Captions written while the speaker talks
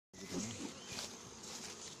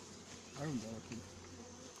არ უნდა ვაკი.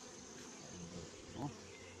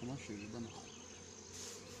 ამას შეიძლება ნახო.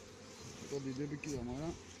 და დიდები კია,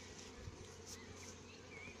 მაგრამ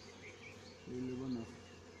შეიძლება ნახო.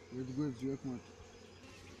 ვეძგვერდზე აქ მათ.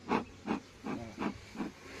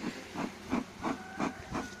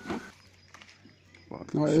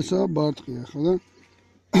 ესა ბარტყია ხო და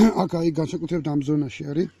აქ აი განსაკუთრებით ამ ზონაში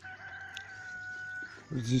არის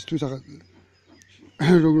რძისთვის ახლა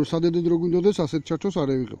როგორ სადედოდ რო გვინდოდეს ასეთ ჩარჩოს არ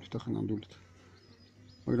ევიღებთ ახლა ნამდვილად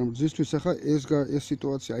მაგრამ რძისთვის ახლა ეს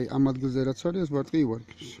სიტუაცია აი ამ ადგილზე რაც არის ეს ბარტყი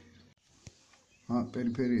ივარგებს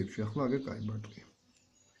პერიფერიებში ახლა აგე კაი ბარტყია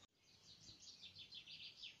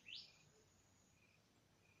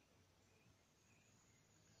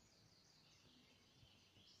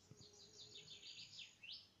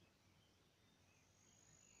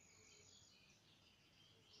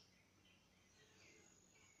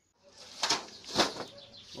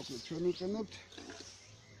მოკლედ ჩვენ ვიყენებთ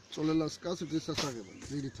წოლელას კაცს რძის სასაღებად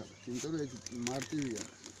ძირითადად იმიტომ რომ ეს მარტივია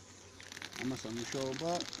ამასთან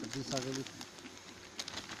მუშაობა რძის საღებით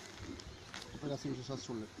ოპერაციებს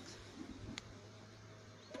შესასრულებლად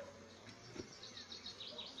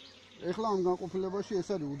ეხლა ამ განყოფილებაში ეს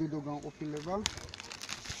არის უდიდო განყოფილება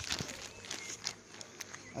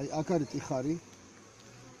აი აქ არის ტიხარი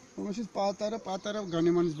რომელშიც პატარა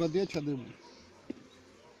განემანისბადია ჩადებული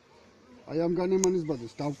აი ამ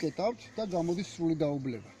განემანისბადეს დავკეტავთ და გამოდის სრული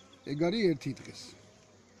დაუბლება. ეგ არის ერთი დღეს.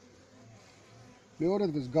 მეორე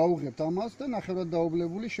დღეს გავუღებთ ამას და ნახევრად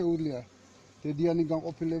დაუბლებული შეუძლია დედიანი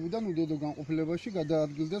განყოფილებიდან უდიდო განყოფილებაში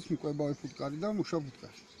გადაადგილდეს მკვებავი ფუტკარი და მუშა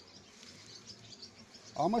ფუტკარი.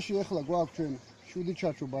 ამაში ახლა გვაქვს ჩვენ 7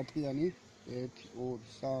 ჩარჩო ბარტყიანი 1 2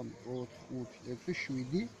 3 4 5 6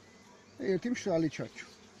 7 და ერთი მშრალი ჩარჩო.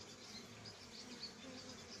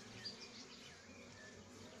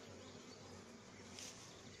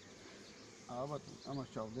 ამას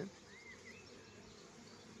ჩავდებ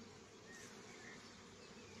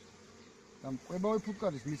და მკვებავი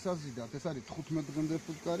ფუტკარის მისაზიდად ეს არის 15 დღემდე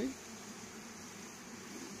ფუტკარი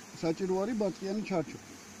საჭირო არის ბარტყიანი ჩარჩო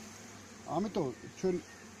ამიტომ ჩვენ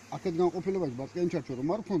აქეთ განყოფილებაში ბარტყიანი ჩარჩო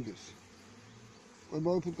რომ არ გქონდეს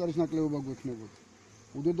მკვებავი ფუტკარის ნაკლებობა გვექნებოდა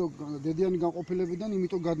უდიდო დედიანი განყოფილებიდან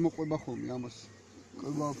იმიტომ გადმოყვება ხოლმე ამას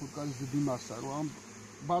მკვებავი ფუტკარის დიდი მასა რომ ამ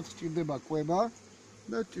ბარტყს ჭირდება კვება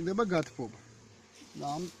და ჭირდება გათბობა და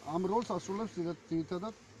ამ როლს ასრულებს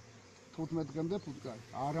ძირითადად 15 დღემდე ფუტკარი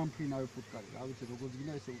არა მფრინავი ფუტკარი რა ვიცი როგორც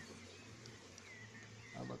გინდა ესე უწევს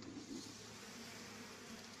ალბათ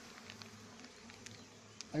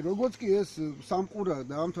აი როგორც კი ეს სამყურა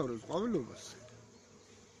დაამთავრებს ყვავილობას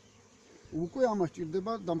უკვე ამას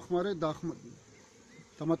ჭირდება დამხმარე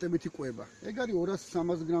დამატებითი კვება ეგ არის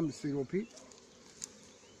 200-300 გრამის სიროფი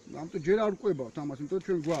ამიტომ ჯერ არ კვებავთ ამას იმიტომ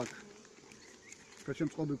ჩვენ გვაქვს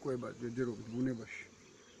შეჩემწყობი კვება ჯერჯერობით ბუნებაში.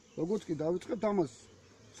 როგორც კი დავიწყებთ ამას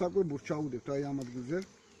საკვებურს ჩაუდევთ აი ამ ადგილზე,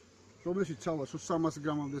 რომელშიც ცალავს 300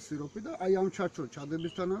 გრამამდე სიროფი და აი ამ ჩარჩოს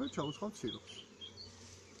ჩადებისთანავე ჩავუსხავთ სიროფს.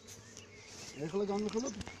 ეხლა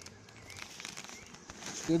განვიხილოთ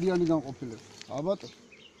დედიანი განყოფილება. აბატო.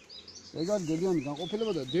 ეგ არის დედიანი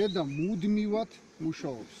განყოფილება და დედა მუდმივად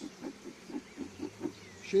მუშაობს.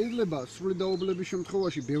 შეიძლება სრული დაუბლების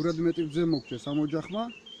შემთხვევაში ბევრად მეტი რძე მოგჩეს ამ ოჯახმა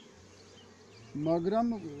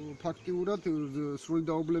მაგრამ ფაქტიურად სრული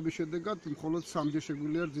დაუბლების შედეგად მხოლოდ 3-ჯერ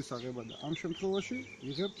შეგვიძლია რძის აღება და ამ შემთხვევაში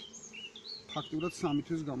იღებთ ფაქტიურად 3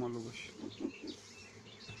 თვის განმავლობაში.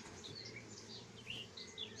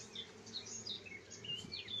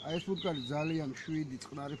 აი ეს ფუტკარი ძალიან შვიდი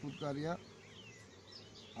წყნარი ფუტკარია.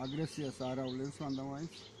 აგრესიას არ ავლენს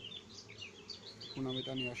მანდამაინც.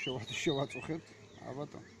 ფუნდამენტალია შევაწუხებთ.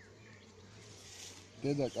 აბატო.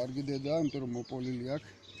 დედა კარგი დედაა, იმიტომ რომ მოპოლილი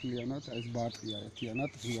აქვს. მთლიანად, ეს ბარტყია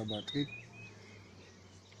ერთიანად, ღია ბარტყი.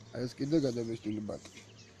 აი ეს კიდე გადაბეჭდილი ბარტყი.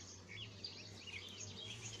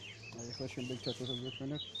 აი ახლა შემდეგ ჩათვალოთ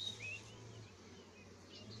ვეცადეთ.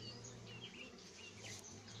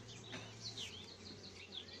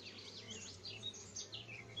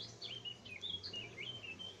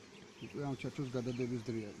 უკვე ამ ჩარჩოს გადადების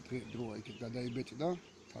დროა იქ გადაიბეჭდა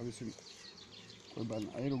თავისი კვებანა.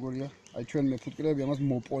 აი როგორია, აი ჩვენ მე ფუტკრები ამას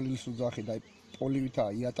მოპოლილს ვძახით, აი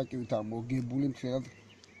პოლივითაა, იატაკივითაა მოგებული მთლიანად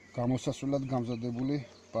გამოსასვლელად გამზადებული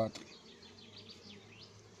ბარტყი.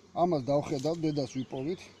 ამას დავხედავ, დედას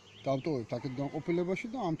ვიპოვით, დავტოვებთ აქეთ განყოფილებაში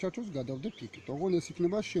და ამ ჩარჩოს გადავდებთ იქით. ოღონდ ეს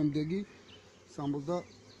იქნება შემდეგი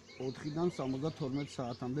 64-დან 72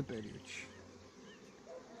 საათამდე პერიოდში.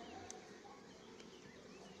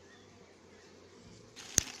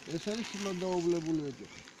 ეს არის სრულად დაუბლებული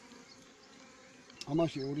ოჯახი.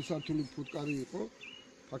 ამაში 2 სართული ფუტკარი იყო.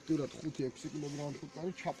 ფაქტიურად 5-6 კილოგრამი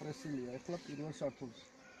ფუტკარი ჩაპრესილია ახლა პირველ სართულზე.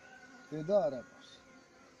 დედა არ აქვს.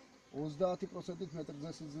 30%-ით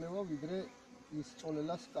მეტრზე სიძლევა, ვიდრე ის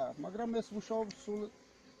წოლელას კარგ, მაგრამ ეს მუშაობს სულ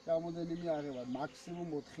რამოდენიმე აღება,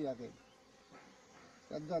 მაქსიმუმ 4 აღება.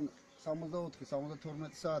 რადგან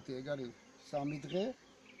 64-72 საათი ეგ არის 3 დღე,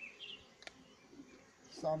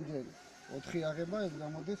 3 ჯერ 4 აღება, ეს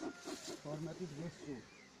გამოდის 12 დღეს სულ.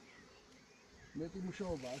 მეტი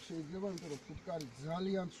მუშაობა არ შეიძლება, იმიტომ რომ ფუტკარი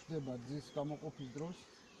ძალიან ცვდება რძის გამოყოფის დროს.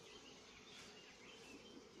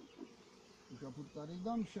 ფუტკარი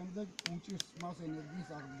და შემდეგ უჭირს მას ენერგიის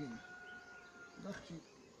აღდგენა. და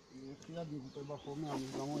ხშირად იგუტება ხოლმე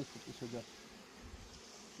ამის გამო ეს ტიპის ოჯახი.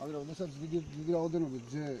 მაგრამ როდესაც დიდი რაოდენობით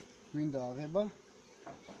ზე გვინდა აღება,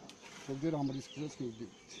 ზოგჯერ ამ რისკზეც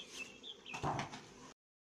მივდივართ.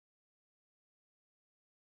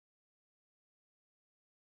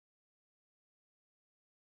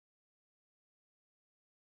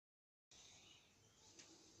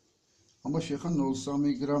 ამაში ახლა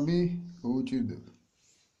 0,3 გრამი გვუჭირდება.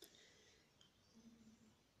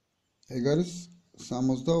 ეგ არის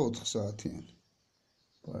 64 საათიანი.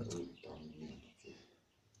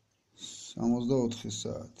 64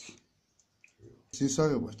 საათი.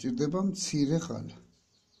 სისაღება ჭირდება მცირე ხალა.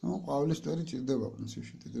 ყვავილის მტერი ჭირდება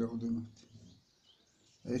პრინციპში დიდი რაოდენობით.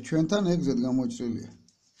 ჩვენთან ეგზედ გამოჭრილია.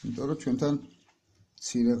 იმიტომ რომ ჩვენთან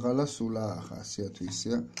მცირე ხალა სულ ახასია თუ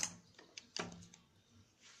ისეა.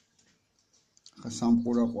 ხა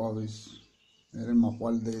სამყურა ყვავის, მერე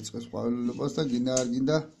მაყვალი დაიწყეს ყვავილობას და გინდა არ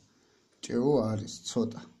გინდა ჭეო არის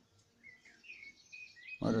ცოტა.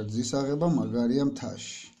 მაგრამ რძის აღება მაგარია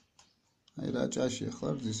მთაში. აი რა ჭაში ახლა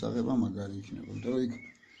რძის აღება მაგარი იქნება, იმიტომ რომ იქ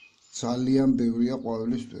ძალიან ბევრია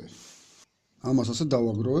ყვავილის მტერი. ამას ასე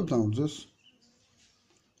დავაგროვებთ ამ რძეს.